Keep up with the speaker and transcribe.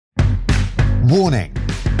Warning: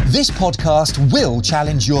 this podcast will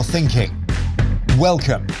challenge your thinking.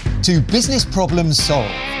 Welcome to Business Problems Solved.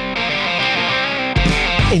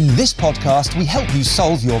 In this podcast, we help you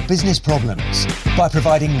solve your business problems by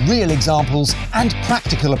providing real examples and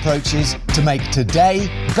practical approaches to make today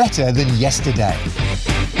better than yesterday.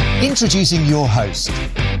 Introducing your host,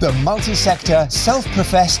 the multi-sector,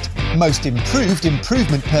 self-professed, most improved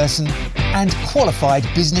improvement person and qualified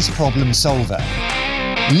business problem solver,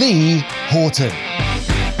 Lee Horton.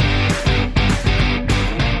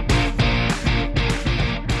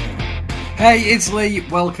 Hey, it's Lee.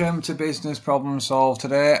 Welcome to Business Problem Solved.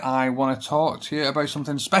 Today I want to talk to you about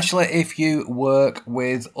something, especially if you work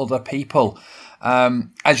with other people.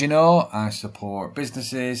 As you know, I support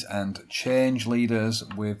businesses and change leaders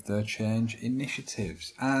with their change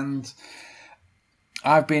initiatives. And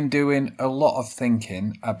I've been doing a lot of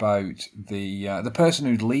thinking about the person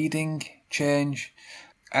who's leading change.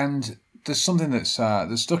 And there's something that's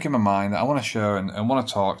stuck in my mind that I want to share and want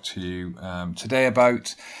to talk to you today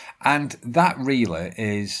about. And that really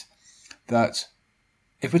is that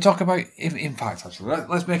if we talk about, in fact, actually,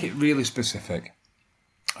 let's make it really specific.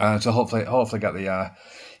 So hopefully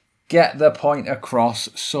get the point across.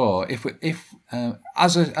 So if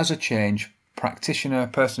as a change practitioner,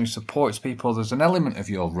 person who supports people, there's an element of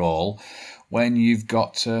your role when you've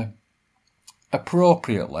got to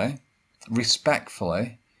appropriately,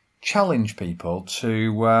 respectfully challenge people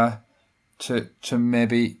to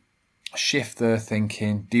maybe shift their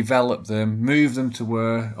thinking, develop them, move them to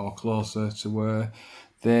where or closer to where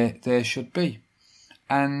they should be.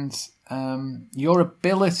 And your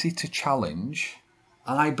ability to challenge,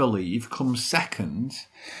 I believe, comes second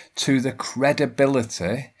to the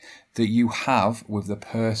credibility that you have with the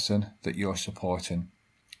person that you're supporting.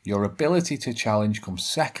 Your ability to challenge comes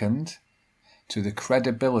second to the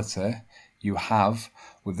credibility you have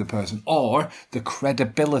with the person, or the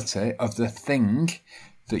credibility of the thing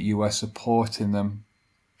that you are supporting them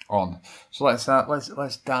on. So let's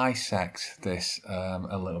dissect this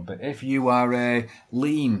a little bit. If you are a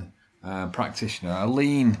lean practitioner, a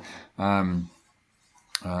lean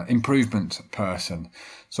improvement person,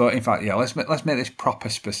 so in fact, yeah, let's make this proper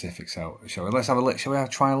specifics out, shall we? Shall we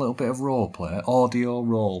try a little bit of role play, audio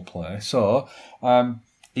role play? So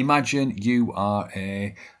imagine you are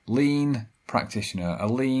a lean practitioner, a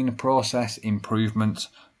lean process improvement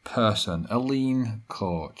person, a lean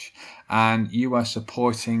coach, and you are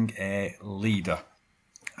supporting a leader,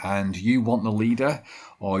 and you want the leader,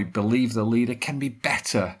 or you believe the leader can be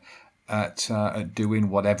better at doing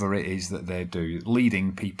whatever it is that they do,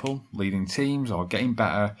 leading people, leading teams, or getting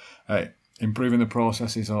better at improving the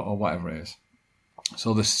processes, or whatever it is.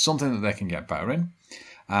 So there's something that they can get better in,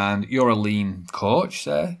 and you're a lean coach,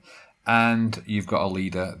 say, and you've got a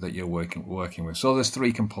leader that you're working with. So there's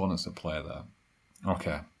three components at play there.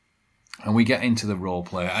 Okay. And we get into the role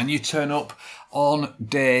play, and you turn up on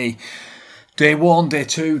day 1, day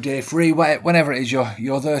 2, day 3, whenever it is,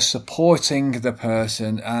 you're there supporting the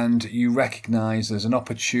person, and you recognise there's an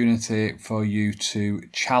opportunity for you to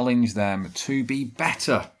challenge them to be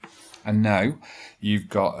better. And now you've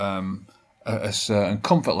got a certain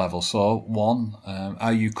comfort level. So one,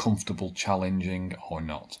 are you comfortable challenging or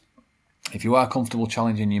not? If you are comfortable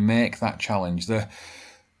challenging, you make that challenge.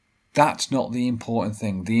 That's not the important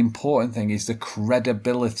thing. The important thing is the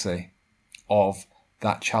credibility of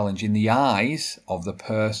that challenge in the eyes of the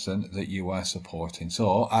person that you are supporting.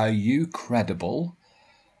 So, are you credible?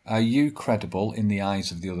 Are you credible in the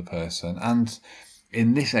eyes of the other person? And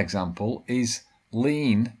in this example, is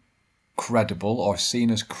lean credible or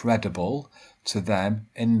seen as credible to them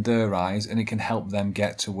in their eyes, and it can help them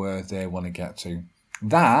get to where they want to get to?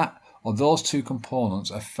 That, or those two components,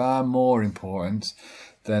 are far more important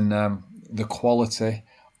than the quality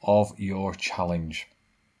of your challenge.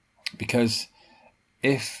 Because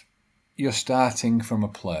if you're starting from a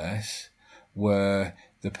place where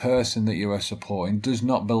the person that you are supporting does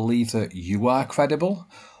not believe that you are credible,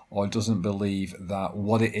 or doesn't believe that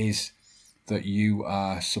what it is that you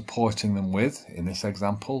are supporting them with, in this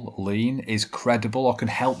example, lean, is credible or can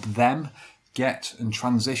help them get and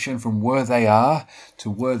transition from where they are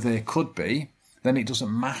to where they could be, then it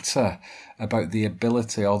doesn't matter about the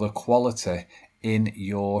ability or the quality in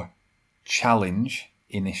your challenge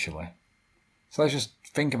initially. So let's just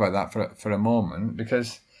think about that for a moment,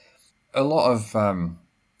 because a lot of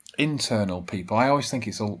internal people, I always think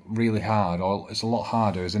it's really hard, or it's a lot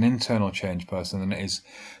harder as an internal change person than it is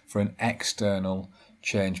for an external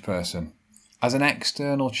change person. As an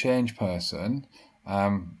external change person,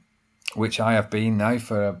 which I have been now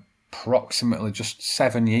for approximately just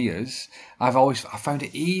 7 years, I found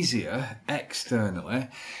it easier externally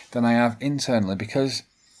than I have internally, because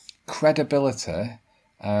credibility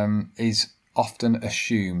is often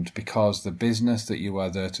assumed because the business that you are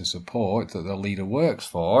there to support, that the leader works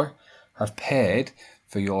for, have paid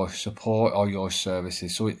for your support or your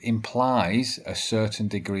services. So it implies a certain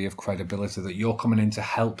degree of credibility that you're coming in to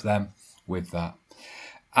help them with that.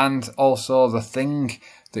 And also the thing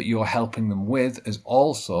that you're helping them with is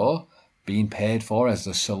also being paid for as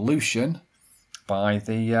the solution by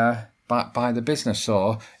the business.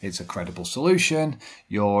 So it's a credible solution.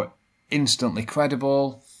 You're instantly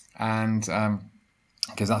credible, and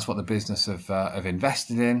because that's what the business have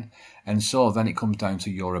invested in. And so then it comes down to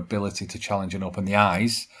your ability to challenge and open the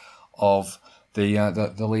eyes of the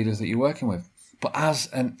leaders that you're working with. But as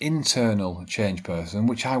an internal change person,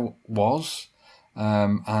 which I was,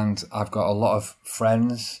 and I've got a lot of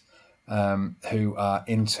friends who are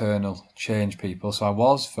internal change people. So I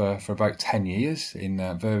was for about 10 years in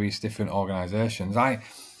various different organisations. I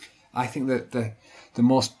think that the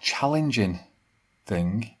most challenging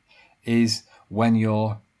thing is when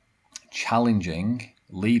you're challenging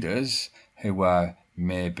leaders who are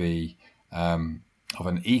maybe of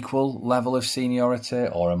an equal level of seniority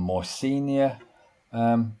or a more senior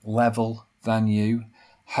level than you.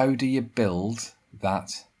 How do you build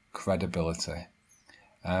that credibility?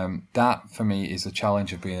 That, for me, is the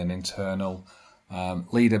challenge of being an internal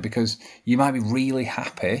leader, because you might be really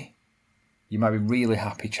happy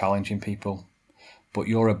challenging people, but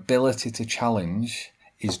your ability to challenge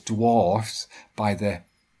is dwarfed by the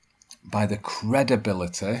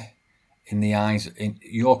credibility in the eyes, in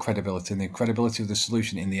your credibility and the credibility of the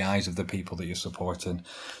solution in the eyes of the people that you're supporting.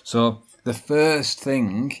 So the first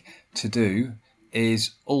thing to do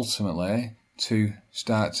is ultimately to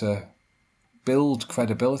start to build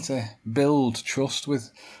credibility, build trust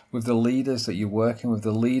with the leaders that you're working with,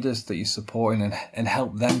 the leaders that you're supporting, and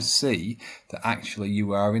help them see that actually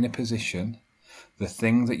you are in a position, the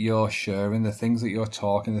thing that you're sharing, the things that you're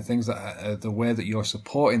talking, the things that the way that you're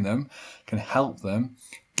supporting them can help them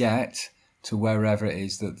get to wherever it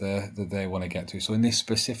is that they want to get to. So in this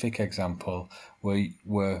specific example,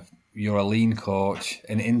 where you're a lean coach,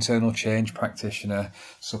 an internal change practitioner,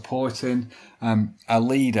 supporting a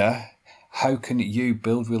leader, how can you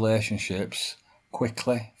build relationships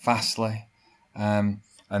quickly, fastly, and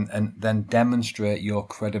then demonstrate your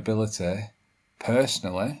credibility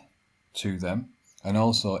personally to them, and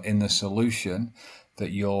also in the solution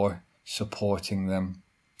that you're supporting them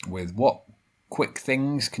with? What quick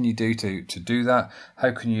things can you do to do that?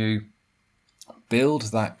 How can you build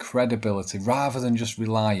that credibility rather than just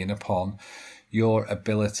relying upon your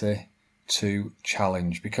ability to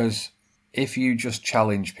challenge? Because if you just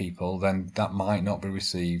challenge people, then that might not be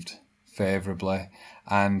received favourably,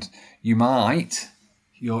 and your mindset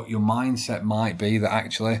might be that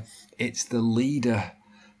actually it's the leader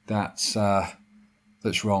that's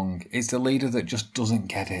wrong. It's the leader that just doesn't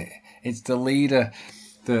get it. It's the leader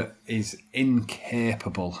that is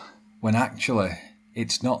incapable, when actually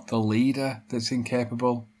it's not the leader that's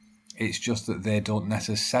incapable. It's just that they don't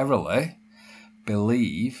necessarily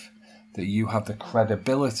believe that you have the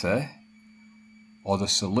credibility, or the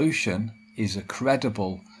solution is a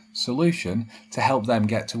credible solution to help them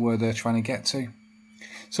get to where they're trying to get to.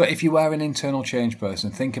 So if you are an internal change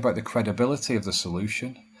person, think about the credibility of the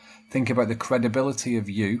solution. Think about the credibility of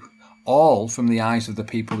you, all from the eyes of the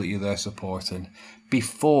people that you're there supporting,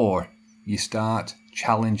 before you start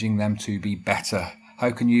challenging them to be better.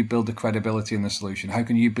 How can you build the credibility in the solution? How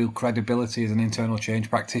can you build credibility as an internal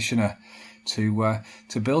change practitioner to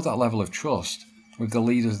build that level of trust with the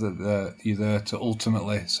leaders that you're there to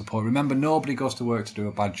ultimately support? Remember, nobody goes to work to do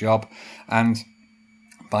a bad job, and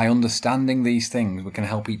by understanding these things, we can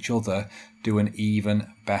help each other do an even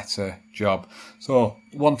better job. So,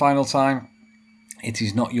 one final time, it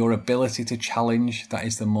is not your ability to challenge that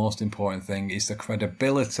is the most important thing. It's the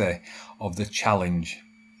credibility of the challenge,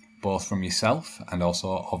 both from yourself and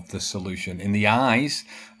also of the solution, in the eyes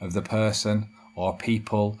of the person or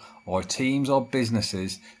people or teams or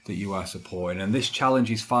businesses that you are supporting. And this challenge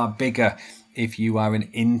is far bigger if you are an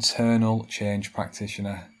internal change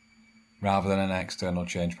practitioner rather than an external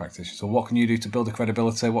change practitioner. So what can you do to build the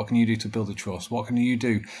credibility? What can you do to build the trust? What can you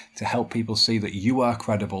do to help people see that you are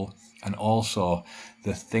credible, and also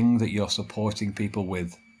the thing that you're supporting people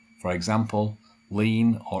with? For example,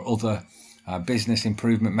 lean or other business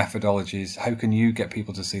improvement methodologies. How can you get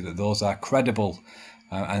people to see that those are credible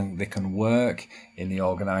and they can work in the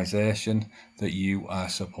organisation that you are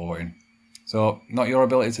supporting? So not your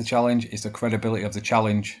ability to challenge, it's the credibility of the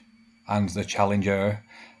challenge and the challenger.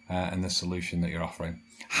 and the solution that you're offering.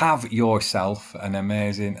 Have yourself an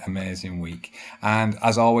amazing, amazing week. And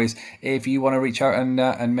as always, if you want to reach out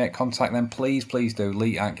and make contact, then please do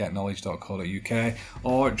lee@getknowledge.co.uk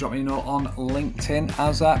or drop me a note on LinkedIn,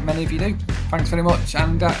 as many of you do. Thanks very much,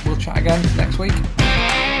 and we'll chat again next week.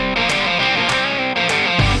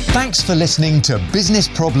 Thanks for listening to Business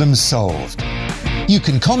Problems Solved. You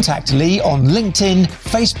can contact Lee on LinkedIn,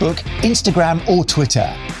 Facebook, Instagram or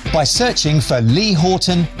Twitter by searching for Lee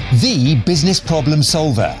Horton, the Business Problem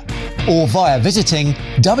Solver, or via visiting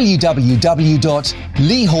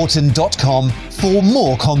www.leehorton.com for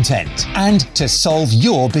more content and to solve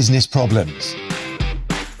your business problems.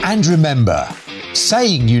 And remember,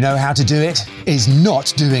 saying you know how to do it is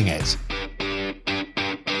not doing it.